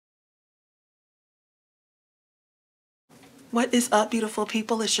What is up, beautiful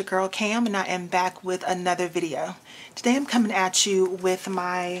people? It's your girl Cam, and I am back with another video. Today I'm coming at you with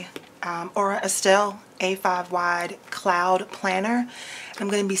my Aura Estelle A5 wide cloud planner. I'm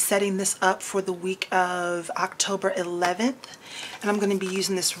going to be setting this up for the week of October 11th, and I'm going to be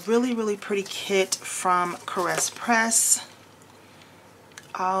using this really pretty kit from Caress Press.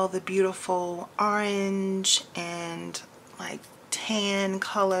 All the beautiful orange and like tan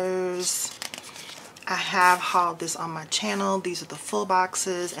colors. I have hauled this on my channel. These are the full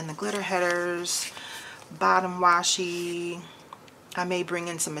boxes and the glitter headers, bottom washi. I may bring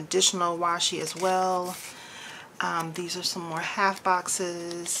in some additional washi as well. These are some more half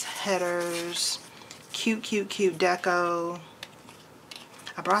boxes, headers, cute deco.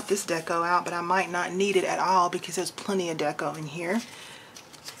 I brought this deco out, but I might not need it at all because there's plenty of deco in here.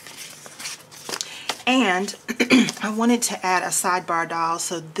 And I wanted to add a sidebar doll,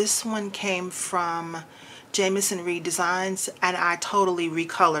 so this one came from Jamison Reed Designs, and I totally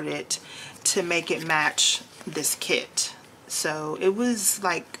recolored it to make it match this kit. So it was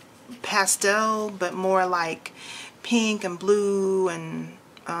like pastel, but more like pink and blue, and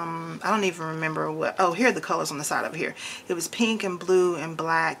I don't even remember what. Oh, here are the colors on the side over here. It was pink and blue and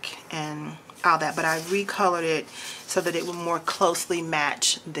black and all that, but I recolored it so that it would more closely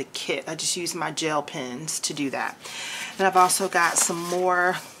match the kit. I just used my gel pens to do that. And I've also got some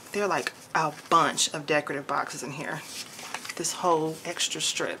more. There are like a bunch of decorative boxes in here. This whole extra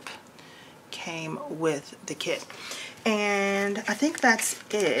strip came with the kit. And I think that's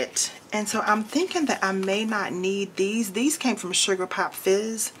it. And so I'm thinking that I may not need these. These came from Sugar Pop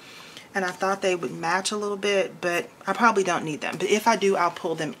Fizz, and I thought they would match a little bit, but I probably don't need them. But if I do, I'll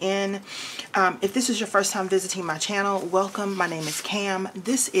pull them in. If this is your first time visiting my channel, welcome. My name is Cam.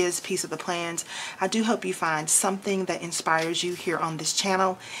 This is Piece of the Plans. I do hope you find something that inspires you here on this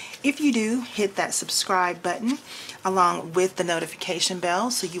channel. If you do, hit that subscribe button along with the notification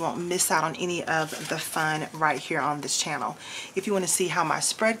bell so you won't miss out on any of the fun right here on this channel. If you want to see how my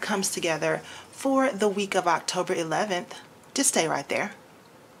spread comes together for the week of October 11th, just stay right there.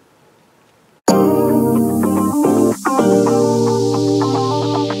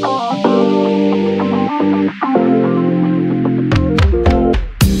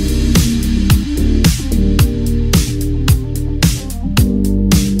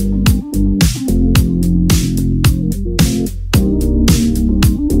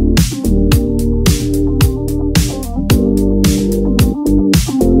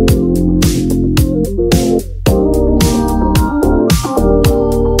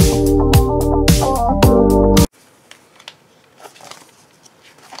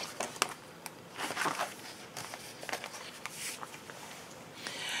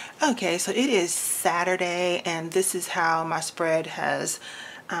 Okay, so it is Saturday, and this is how my spread has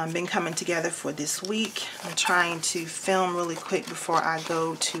been coming together for this week. I'm trying to film really quick before I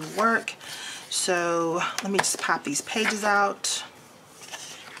go to work. So let me just pop these pages out.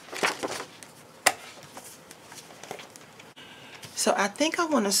 So I think I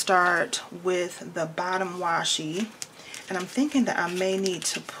want to start with the bottom washi, and I'm thinking that I may need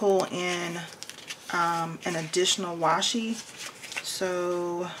to pull in an additional washi.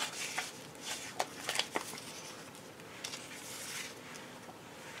 So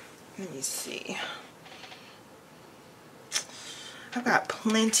let me see. I've got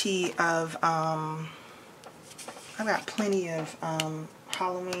plenty of Halloween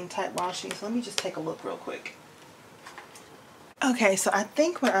type washi. So let me just take a look real quick. Okay, so I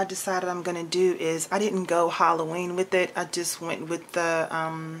think what I decided I'm gonna do is I didn't go Halloween with it. I just went with the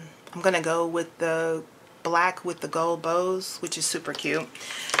I'm gonna go with the black with the gold bows, which is super cute.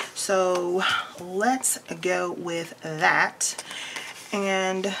 So let's go with that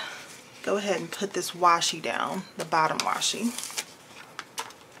and go ahead and put this washi down, the bottom washi,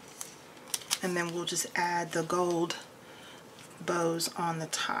 and then we'll just add the gold bows on the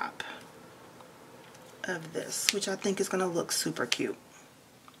top of this, which I think is going to look super cute.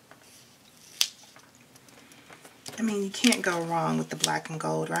 I mean, you can't go wrong with the black and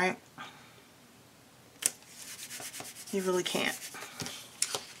gold, right? You really can't.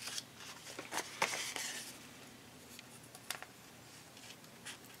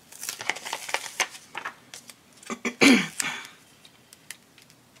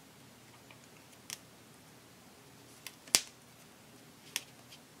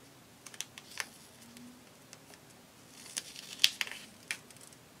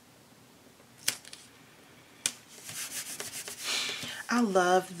 I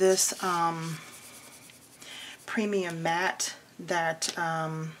love this premium matte that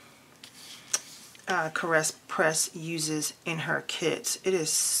Caress Press uses in her kits. It is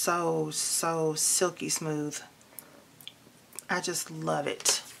so silky smooth. I just love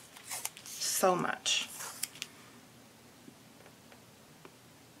it so much.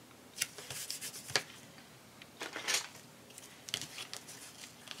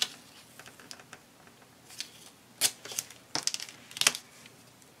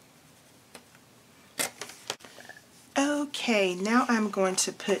 Okay, now I'm going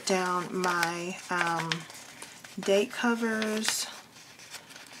to put down my date covers,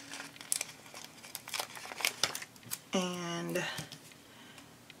 and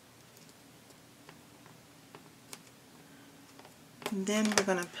then we're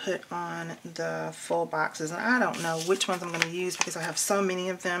going to put on the full boxes. And I don't know which ones I'm going to use because I have so many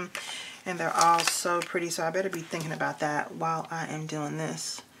of them and they're all so pretty, so I better be thinking about that while I am doing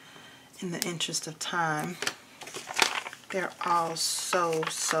this in the interest of time. They're all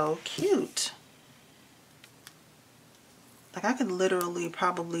so cute. Like, I could literally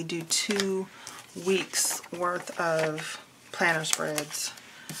probably do 2 weeks worth of planner spreads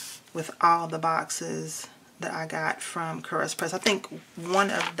with all the boxes that I got from Caress Press. I think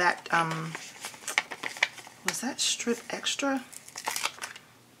one of that, was that strip extra?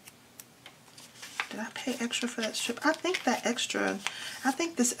 Did I pay extra for that strip? I think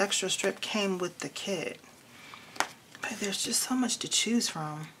this extra strip came with the kit. But there's just so much to choose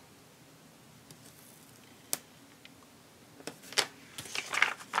from.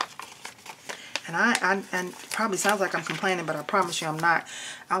 And and it probably sounds like I'm complaining, but I promise you I'm not.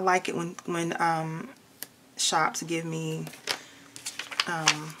 I like it when shops give me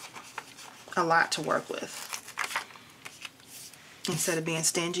a lot to work with instead of being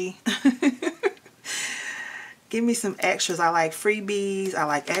stingy. Give me some extras. I like freebies. I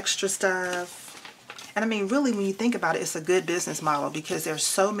like extra stuff. And I mean, really, when you think about it, it's a good business model because there's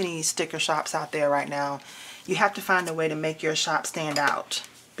so many sticker shops out there right now. You have to find a way to make your shop stand out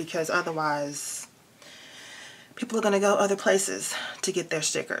because otherwise people are going to go other places to get their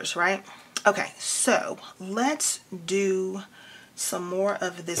stickers, right? Okay, so let's do some more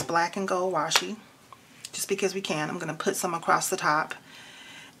of this black and gold washi just because we can. I'm going to put some across the top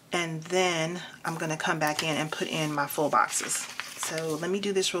and then I'm going to come back in and put in my full boxes. So let me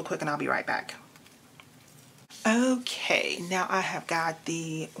do this real quick and I'll be right back. Okay, now I have got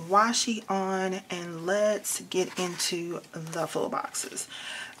the washi on and let's get into the full boxes.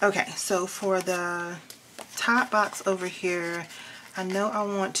 Okay, so for the top box over here, I know I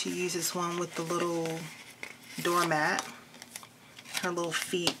want to use this one with the little doormat, her little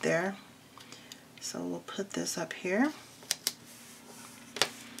feet there. So we'll put this up here.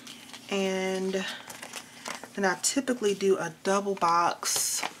 And then I typically do a double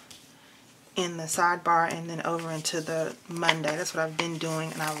box in the sidebar and then over into the Monday. That's what I've been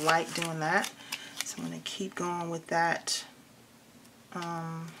doing and I like doing that. So I'm going to keep going with that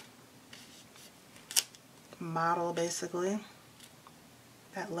model, basically,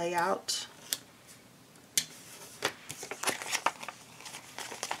 that layout.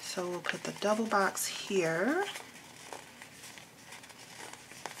 So we'll put the double box here.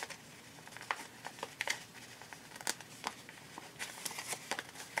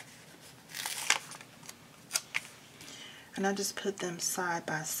 And I just put them side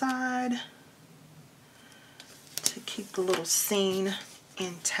by side to keep the little scene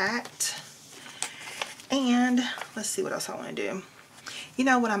intact. And let's see what else I want to do. You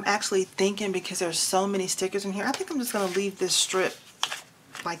know what I'm actually thinking, because there's so many stickers in here, I think I'm just going to leave this strip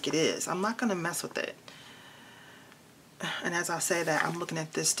like it is. I'm not going to mess with it. And as I say that, I'm looking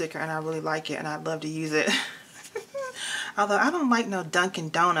at this sticker and I really like it and I'd love to use it. Although I don't like no Dunkin'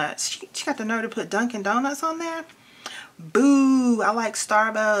 Donuts. She got the nerve to put Dunkin' Donuts on there? Boo! I like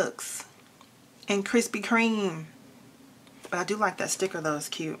Starbucks and Krispy Kreme. But I do like that sticker though, it's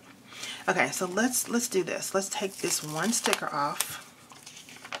cute. Okay, so let's do this. Let's take this one sticker off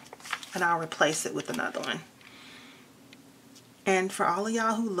and I'll replace it with another one. And for all of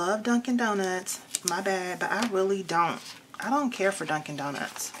y'all who love Dunkin' Donuts, my bad, but I really don't. I don't care for Dunkin'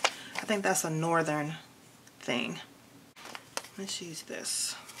 Donuts. I think that's a northern thing. Let's use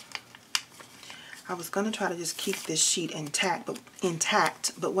this. I was going to try to just keep this sheet intact,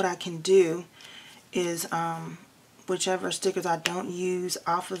 but what I can do is whichever stickers I don't use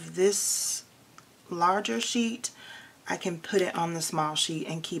off of this larger sheet, I can put it on the small sheet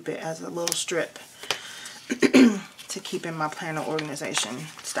and keep it as a little strip to keep in my planner organization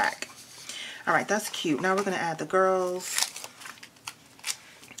stack. Alright, that's cute. Now we're going to add the girls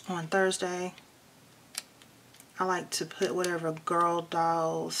on Thursday. I like to put whatever girl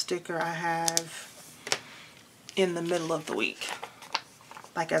doll sticker I have in the middle of the week,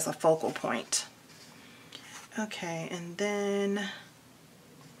 like as a focal point. Okay, and then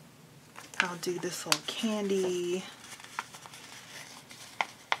I'll do this little candy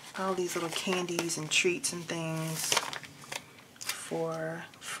all these little candies and treats and things for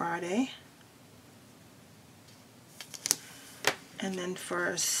Friday. And then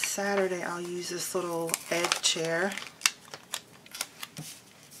for Saturday, I'll use this little egg chair.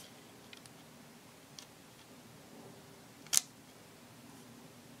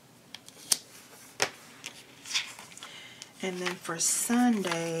 And then for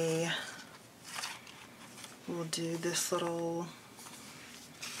Sunday, we'll do this little,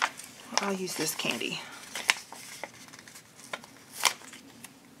 I'll use this candy.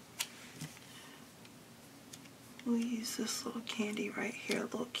 We'll use this little candy right here, a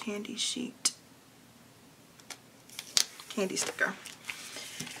little candy sheet. Candy sticker.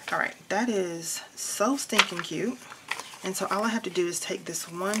 Alright, that is so stinking cute. And so all I have to do is take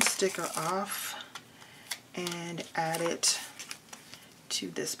this one sticker off and add it to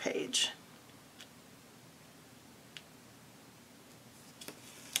this page.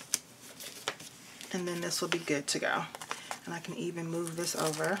 And then this will be good to go. And I can even move this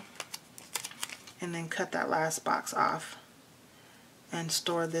over and then cut that last box off and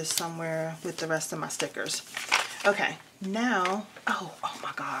store this somewhere with the rest of my stickers. Okay, now, oh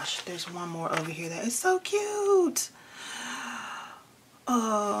my gosh, there's one more over here that is so cute.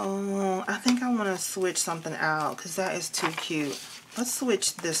 Oh, I think I want to switch something out because that is too cute. Let's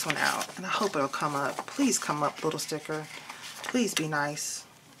switch this one out, and I hope it'll come up. Please come up, little sticker. Please be nice.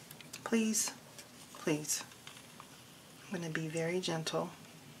 Please, please. I'm going to be very gentle.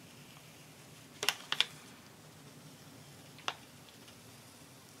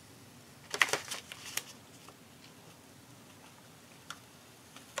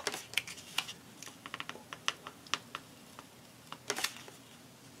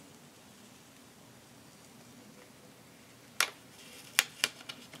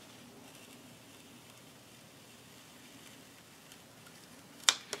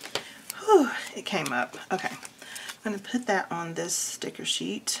 It came up. Okay, I'm going to put that on this sticker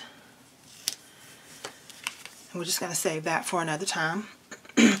sheet. And we're just going to save that for another time.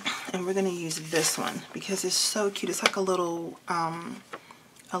 And we're going to use this one because it's so cute. It's like a little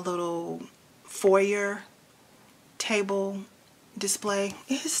foyer table display.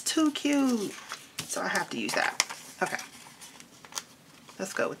 It's too cute. So I have to use that. Okay,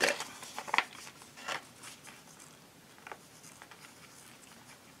 let's go with it.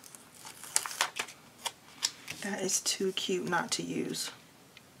 That is too cute not to use.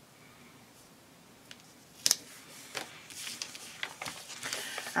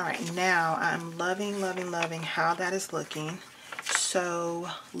 Alright, now I'm loving, loving, loving how that is looking. So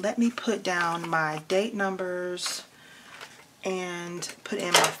let me put down my date numbers and put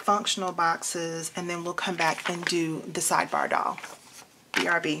in my functional boxes, and then we'll come back and do the sidebar doll.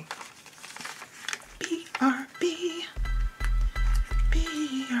 BRB. BRB.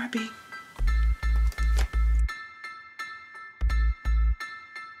 BRB.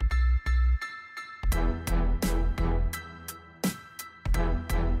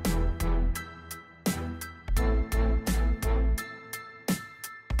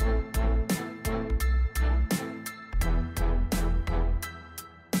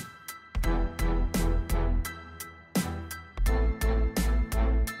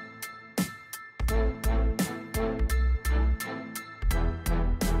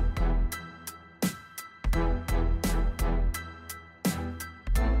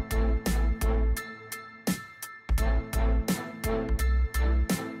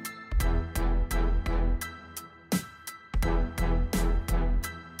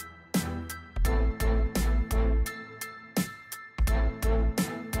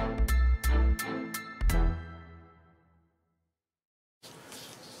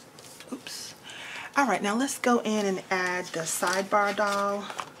 Alright, now let's go in and add the sidebar doll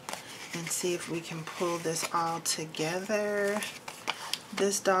and see if we can pull this all together.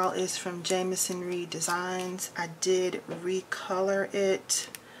 This doll is from Jamison Reed Designs. I did recolor it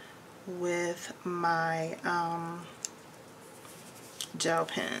with my gel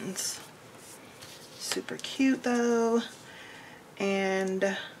pens. Super cute though. And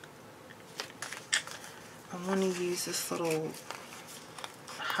I want to use this little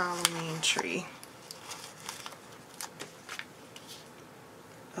Halloween tree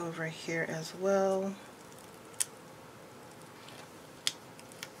over here as well.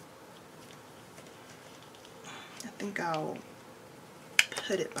 I think I'll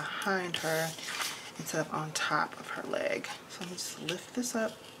put it behind her instead of on top of her leg. So let me just lift this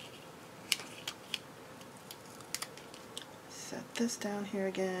up. Set this down here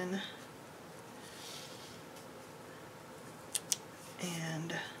again.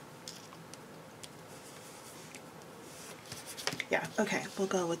 And Yeah, okay, we'll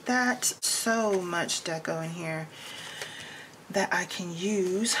go with that. So much deco in here that I can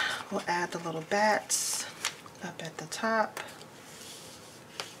use. We'll add the little bats up at the top.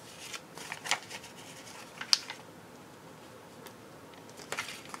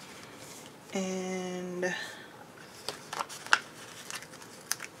 And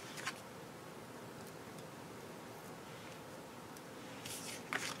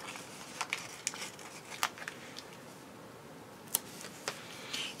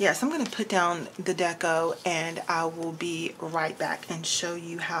yes, I'm going to put down the deco and I will be right back and show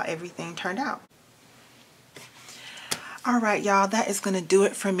you how everything turned out. All right, y'all, that is going to do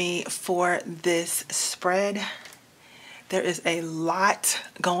it for me for this spread. There is a lot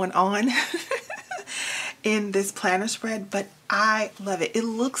going on in this planner spread, but I love it. It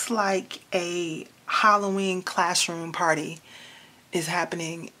looks like a Halloween classroom party is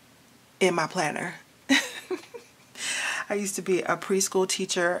happening in my planner. I used to be a preschool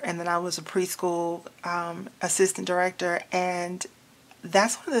teacher, and then I was a preschool assistant director, and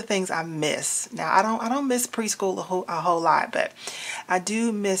that's one of the things I miss. Now, I don't miss preschool a whole lot, but I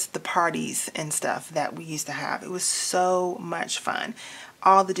do miss the parties and stuff that we used to have. It was so much fun.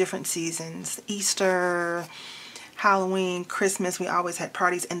 All the different seasons, Easter, Halloween, Christmas, we always had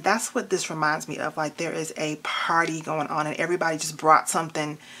parties, and that's what this reminds me of. Like, there is a party going on and everybody just brought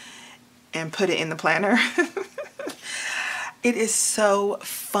something and put it in the planner. It is so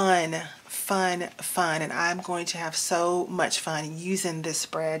fun, and I'm going to have so much fun using this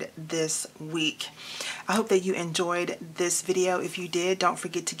spread this week. I hope that you enjoyed this video. If you did, don't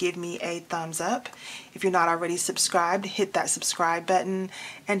forget to give me a thumbs up. If you're not already subscribed, hit that subscribe button,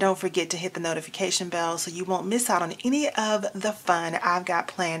 and don't forget to hit the notification bell so you won't miss out on any of the fun I've got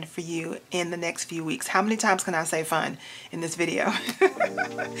planned for you in the next few weeks. How many times can I say fun in this video?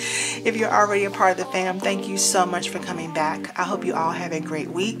 If you're already a part of the fam, thank you so much for coming back. I hope you all have a great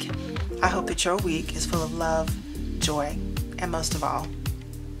week. I hope that your week is full of love, joy, and most of all,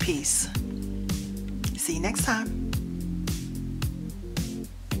 peace. See you next time.